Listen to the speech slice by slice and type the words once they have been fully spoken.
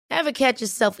Ever catch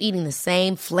yourself eating the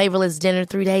same flavorless dinner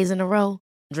 3 days in a row?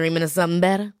 Dreaming of something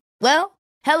better? Well,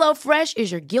 HelloFresh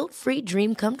is your guilt-free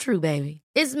dream come true, baby.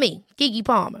 It's me, Keke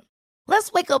Palmer.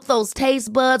 Let's wake up those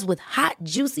taste buds with hot,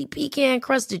 juicy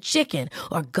pecan-crusted chicken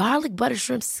or garlic butter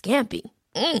shrimp scampi.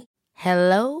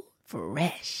 Hello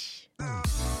Fresh.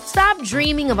 Stop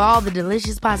dreaming of all the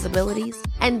delicious possibilities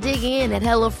and dig in at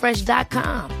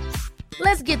HelloFresh.com.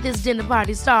 Let's get this dinner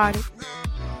party started.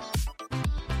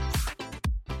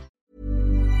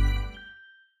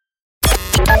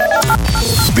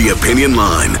 The Opinion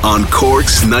Line on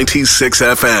Cork's 96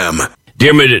 FM.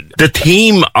 Dermot, the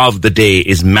theme of the day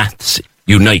is Maths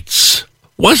Unites.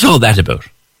 What's all that about?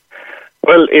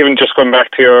 Well, even just going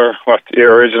back to your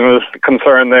original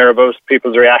concern there about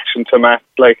people's reaction to maths,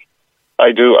 like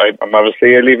I'm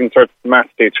obviously a Leaving Cert maths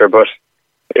teacher, but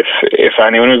if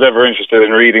anyone who's ever interested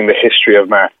in reading the history of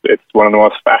maths, it's one of the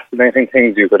most fascinating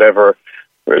things you could ever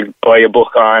buy a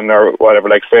book on or whatever.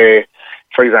 Like, say,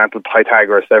 for example,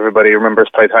 Pythagoras. Everybody remembers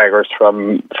Pythagoras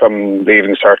from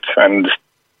Leaving Cert, and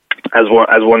as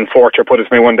one forger put it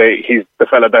to me one day, he's the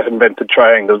fella that invented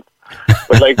triangles.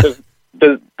 But like,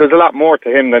 there's a lot more to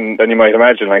him than you might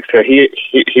imagine. Like, so he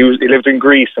lived in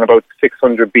Greece in about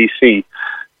 600 BC,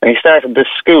 and he started this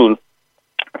school,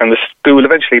 and the school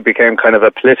eventually became kind of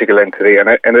a political entity, and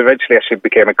eventually actually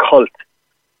became a cult.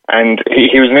 And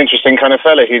he was an interesting kind of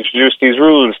fella. He introduced these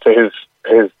rules to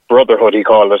his brotherhood, he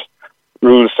called it.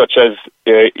 Rules such as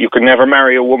you can never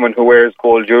marry a woman who wears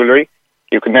gold jewellery.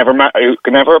 You can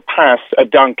never pass a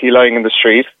donkey lying in the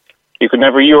street. You can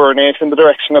never urinate in the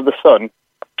direction of the sun,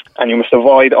 and you must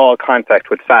avoid all contact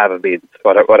with fava beans,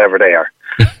 whatever they are.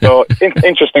 So,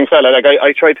 interesting fella. Like,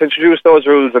 I tried to introduce those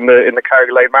rules in the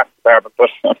Carrigaline Maths department,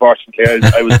 but unfortunately,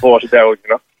 I was voted down. You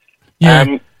know.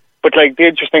 Yeah. But like, the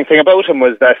interesting thing about him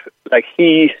was that like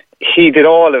he did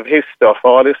all his stuff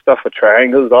with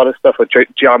triangles, all his stuff with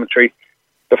geometry,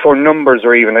 before numbers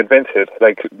were even invented.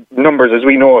 Like, numbers as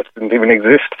we know it didn't even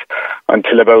exist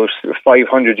until about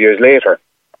 500 years later.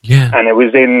 Yeah. And it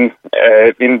was in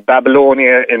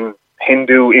Babylonia, in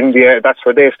Hindu India, that's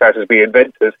where they started to be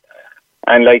invented.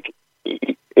 And like,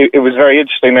 it was very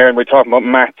interesting there, and we're talking about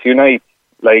Maths Unite,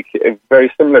 like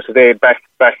very similar today, back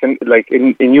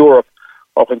in Europe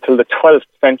up until the 12th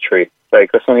century.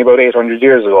 Like, that's only about 800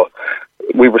 years ago.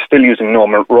 We were still using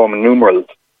Roman numerals.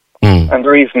 And the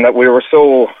reason that we were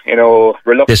so,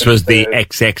 reluctant... This was the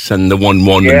XX and the 11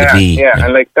 and the V. Yeah,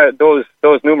 and like those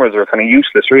numerals were kind of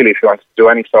useless, really, if you wanted to do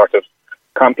any sort of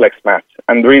complex math.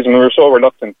 And the reason we were so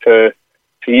reluctant to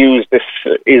use this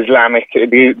Islamic...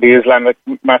 The Islamic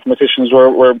mathematicians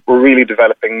were really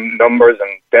developing numbers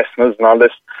and decimals and all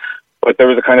this. But there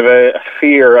was a kind of a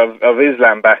fear of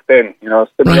Islam back then,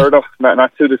 similar enough,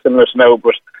 not too dissimilar to now,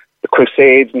 but the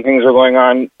Crusades and things were going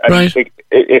on. And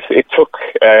it took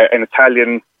an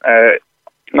Italian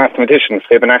mathematician,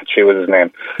 Fibonacci was his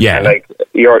name. Yeah. And like,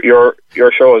 your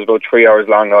show is about 3 hours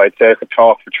long now. I'd say I could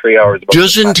talk for 3 hours.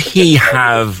 Doesn't he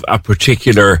have a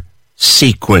particular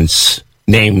sequence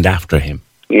named after him?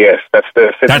 Yes, that's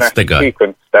the Fibonacci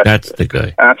sequence. That's the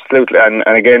guy. Absolutely. And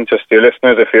again, just to your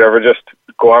listeners, if you ever just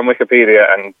go on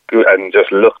Wikipedia and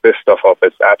just look this stuff up,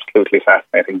 it's absolutely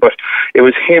fascinating. But it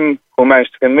was him who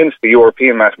managed to convince the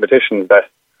European mathematicians that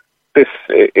this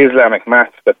Islamic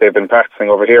maths that they've been practicing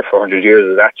over here for 100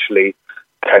 years is actually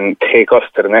can take us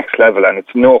to the next level. And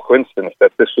it's no coincidence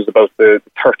that this was about the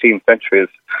 13th centuries.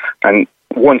 And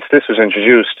once this was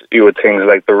introduced, you had things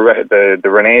like the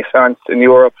Renaissance in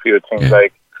Europe, you had things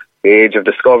like the Age of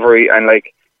Discovery, and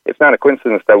like, it's not a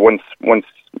coincidence that once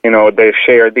they've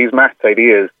shared these maths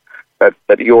ideas,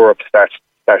 that Europe starts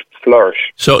to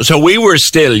flourish. So we were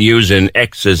still using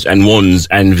X's and 1's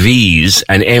and V's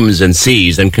and M's and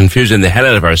C's and confusing the hell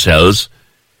out of ourselves,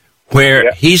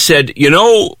 where he said,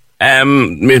 Mr.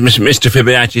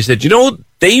 Fibonacci said,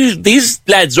 these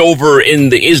lads over in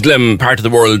the Islam part of the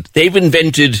world, they've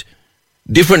invented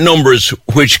different numbers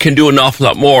which can do an awful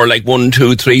lot more, like 1,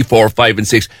 2, 3, 4, 5, and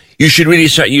 6. You should really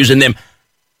start using them.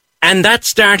 And that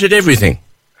started everything.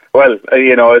 Well,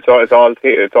 it's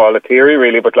all a theory,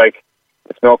 really, but like,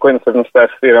 it's no coincidence that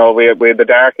we had the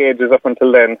Dark Ages up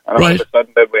until then, and all of a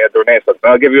sudden then we had the Renaissance.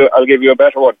 And I'll give you a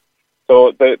better one.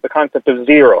 So the concept of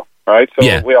zero, right?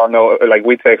 So we all know, like,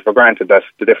 we take for granted that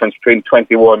the difference between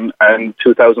 21 and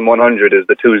 2,100 is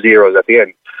the 2 zeros at the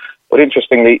end. But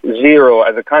interestingly, zero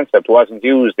as a concept wasn't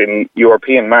used in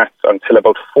European maths until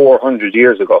about 400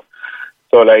 years ago.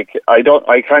 So, like, I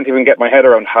can't even get my head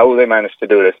around how they managed to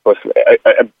do this. But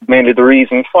mainly the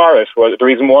reason why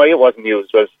it wasn't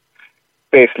used was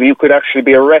basically you could actually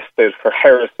be arrested for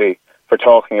heresy for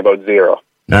talking about zero.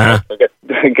 So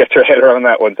get your head around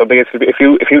that one. So basically, if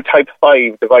you type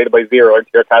 5 divided by 0 into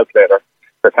your calculator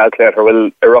will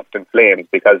erupt in flames,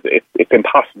 because it's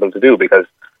impossible to do, because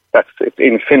it's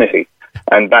infinity.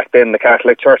 And back then, the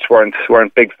Catholic Church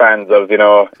weren't big fans of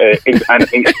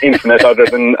anything infinite other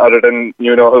than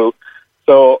you know who.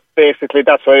 So basically,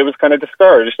 that's why it was kind of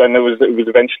discouraged, and it was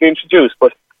eventually introduced.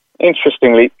 But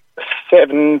interestingly,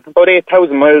 about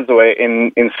 8,000 miles away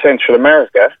in Central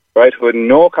America, right, who had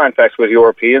no contact with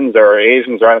Europeans or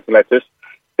Asians or anything like this,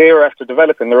 they were after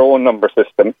developing their own number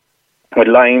system with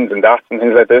lines and dots and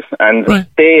things like this, and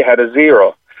they had a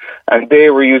 0. And they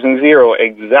were using 0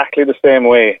 exactly the same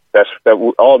way,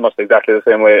 almost exactly the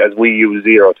same way as we use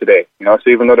 0 today. So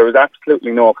even though there was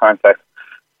absolutely no contact,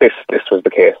 this was the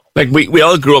case. Like we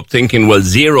all grew up thinking, well,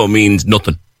 0 means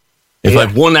nothing. If I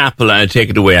have one apple and I take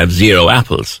it away, I have 0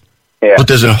 apples. Yeah. But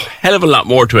there's a hell of a lot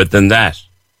more to it than that.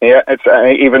 Yeah, it's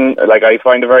even like I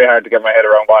find it very hard to get my head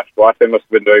around what they must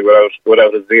have been doing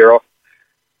without a 0.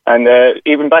 And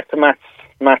even back to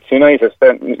Maths Unitas,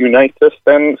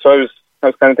 then. So I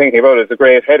was kind of thinking about it. It's a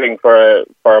great heading for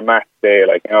a maths day.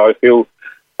 I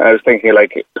was thinking,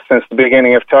 since the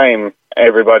beginning of time,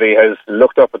 everybody has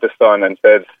looked up at the sun and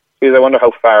said, geez, I wonder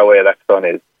how far away that sun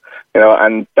is.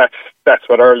 And that's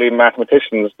what early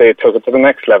mathematicians, they took it to the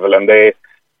next level, and they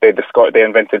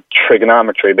invented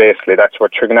trigonometry. Basically, that's where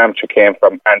trigonometry came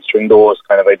from, answering those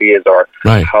kind of ideas, or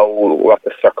what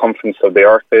the circumference of the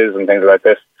Earth is and things like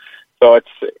this. So it's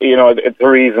the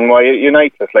reason why it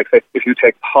unites us. Like, say, if you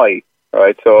take pi,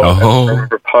 right? So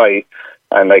remember pi,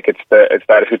 and it's that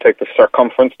if you take the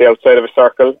circumference, the outside of a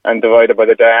circle, and divide it by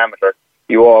the diameter,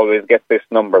 you always get this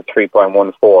number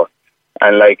 3.14.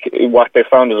 And what they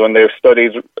found is when they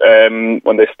studied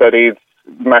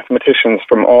mathematicians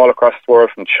from all across the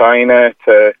world, from China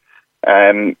to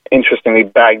interestingly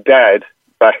Baghdad,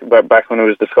 back when it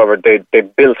was discovered, they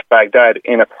built Baghdad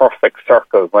in a perfect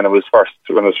circle when it was first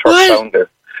found there.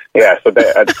 Yeah, so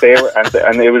they were,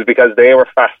 and it was because they were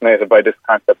fascinated by this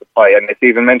concept of pi, and it's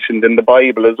even mentioned in the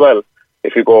Bible as well.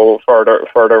 If you go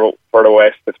further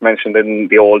west, it's mentioned in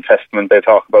the Old Testament. They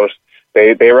talk about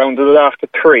they rounded it off to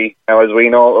 3. Now, as we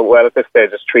know well at this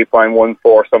stage, it's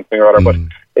 3.14 something or other. But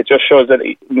it just shows that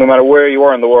no matter where you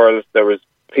are in the world, there was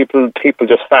people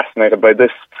just fascinated by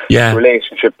this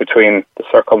relationship between the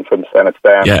circumference and its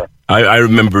diameter. Yeah, I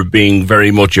remember being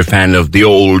very much a fan of the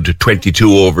old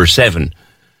 22/7.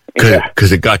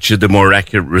 Because it got you the more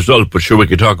accurate result. But sure, we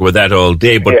could talk about that all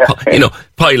day. But,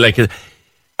 pi,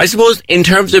 I suppose in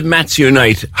terms of Maths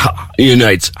Unites,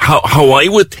 how I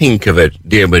would think of it,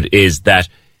 David, is that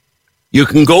you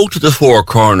can go to the 4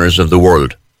 corners of the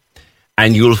world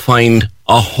and you'll find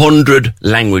 100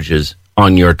 languages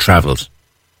on your travels.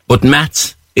 But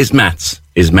maths is maths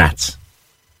is maths.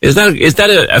 Is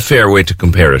that a fair way to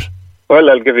compare it? Well,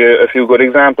 I'll give you a few good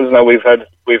examples. Now, we've had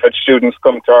students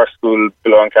come to our school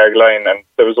below in Carrigaline, and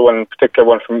there was one particular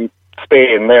one from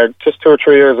Spain there just 2 or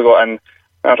 3 years ago, and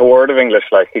not a word of English.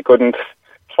 He couldn't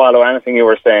follow anything you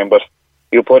were saying, but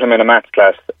you put him in a maths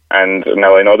class, and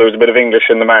now I know there was a bit of English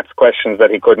in the maths questions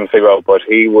that he couldn't figure out, but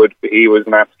he was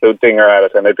an absolute dinger at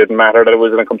it, and it didn't matter that it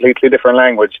was in a completely different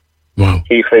language. Wow.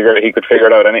 He could figure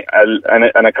it out,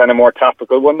 and a kind of more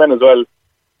topical one then as well.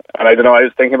 And I don't know, I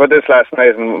was thinking about this last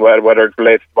night and whether it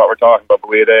relates to what we're talking about, but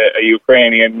we had a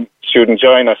Ukrainian student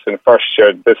join us in first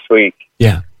year this week.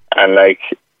 Yeah. And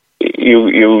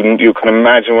you can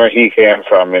imagine where he came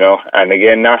from, and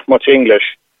again, not much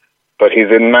English, but he's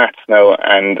in maths now,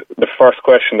 and the first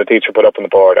question the teacher put up on the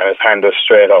board, and his hand was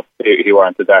straight up, he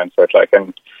wanted to answer it,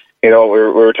 and, we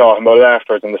were talking about it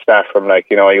afterwards in the staff room,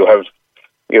 you have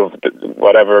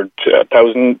whatever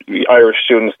 1,000 Irish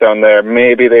students down there.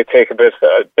 Maybe they take a bit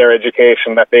their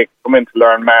education that they come in to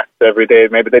learn maths every day.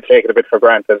 Maybe they take it a bit for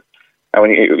granted. And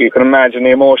when you can imagine the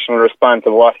emotional response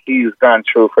of what he's gone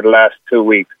through for the last 2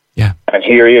 weeks. Yeah. And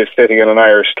here he is sitting in an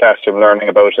Irish classroom learning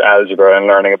about algebra and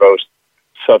learning about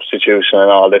substitution and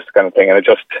all this kind of thing. And it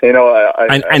just,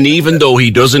 and even though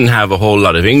he doesn't have a whole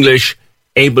lot of English,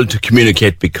 able to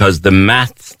communicate because the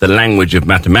maths, the language of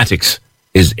mathematics,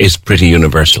 is pretty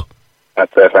universal.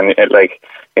 That's it. And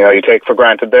you take for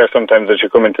granted there sometimes that you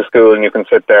come into school and you can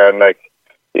sit there and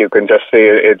you can just see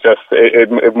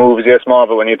it moves you a small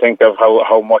bit when you think of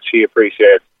how much he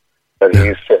appreciates that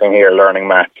he's sitting here learning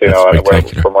maths,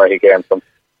 from where he came from.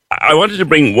 I wanted to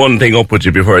bring one thing up with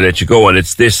you before I let you go, and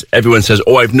it's this: everyone says,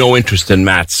 "Oh, I've no interest in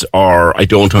maths," or "I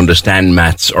don't understand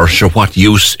maths," or "Sure, what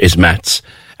use is maths?"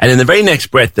 And in the very next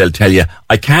breath, they'll tell you,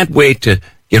 "I can't wait to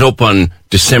get up on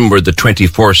December the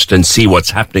 21st and see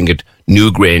what's happening at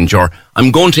Newgrange," or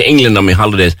 "I'm going to England on my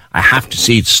holidays. I have to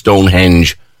see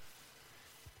Stonehenge."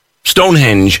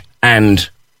 Stonehenge and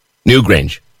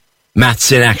Newgrange.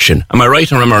 Maths in action. Am I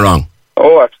right or am I wrong?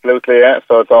 Oh, absolutely, yeah.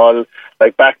 So it's all,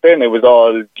 like back then it was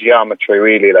all geometry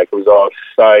really, like it was all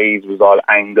size, it was all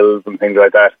angles and things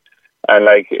like that. And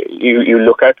like you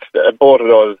look at both of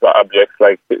those objects,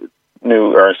 like both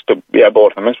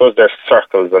of them, I suppose they're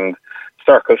circles, and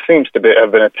circles seems to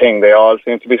have been a thing. They all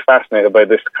seem to be fascinated by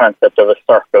this concept of a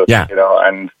circle, you know,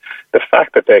 and the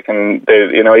fact that they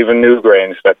even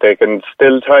Newgrange, that they can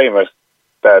still time it,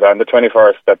 that on the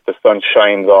 21st that the sun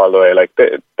shines all the way, like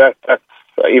that's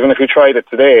even if you tried it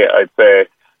today, I'd say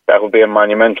that would be a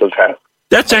monumental task.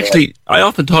 That's actually, I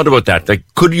often thought about that. Like,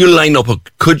 could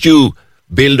you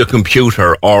build a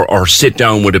computer or sit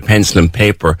down with a pencil and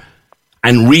paper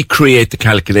and recreate the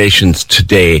calculations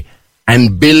today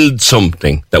and build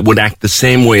something that would act the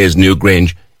same way as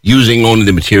Newgrange using only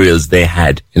the materials they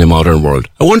had in a modern world?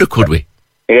 I wonder, could we?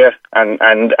 Yeah,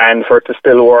 and for it to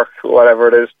still work, whatever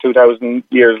it is, 2,000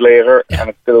 years later, and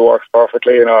it still works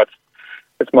perfectly, you know,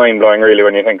 it's mind-blowing really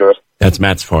when you think of it. That's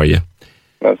maths for you.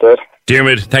 That's it.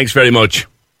 Diarmuid, thanks very much.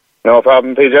 No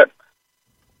problem, PJ.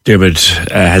 Diarmuid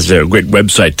has a great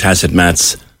website,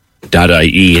 tacitmaths.ie.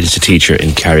 He's a teacher in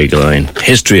Carrigaline.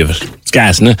 History of it. It's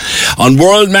gas, isn't it? On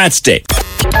World Maths Day.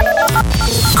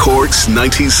 Cork's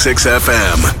 96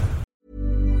 FM.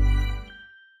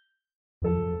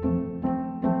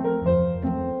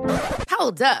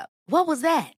 Hold up. What was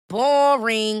that?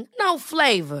 Boring. No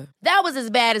flavor. That was as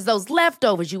bad as those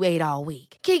leftovers you ate all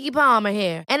week. Keke Palmer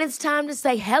here. And it's time to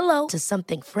say hello to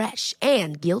something fresh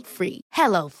and guilt-free.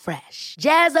 Hello Fresh.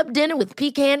 Jazz up dinner with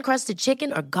pecan-crusted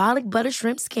chicken or garlic butter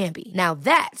shrimp scampi. Now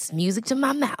that's music to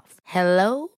my mouth.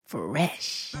 Hello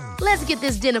Fresh. Let's get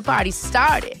this dinner party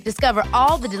started. Discover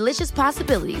all the delicious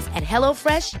possibilities at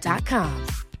HelloFresh.com.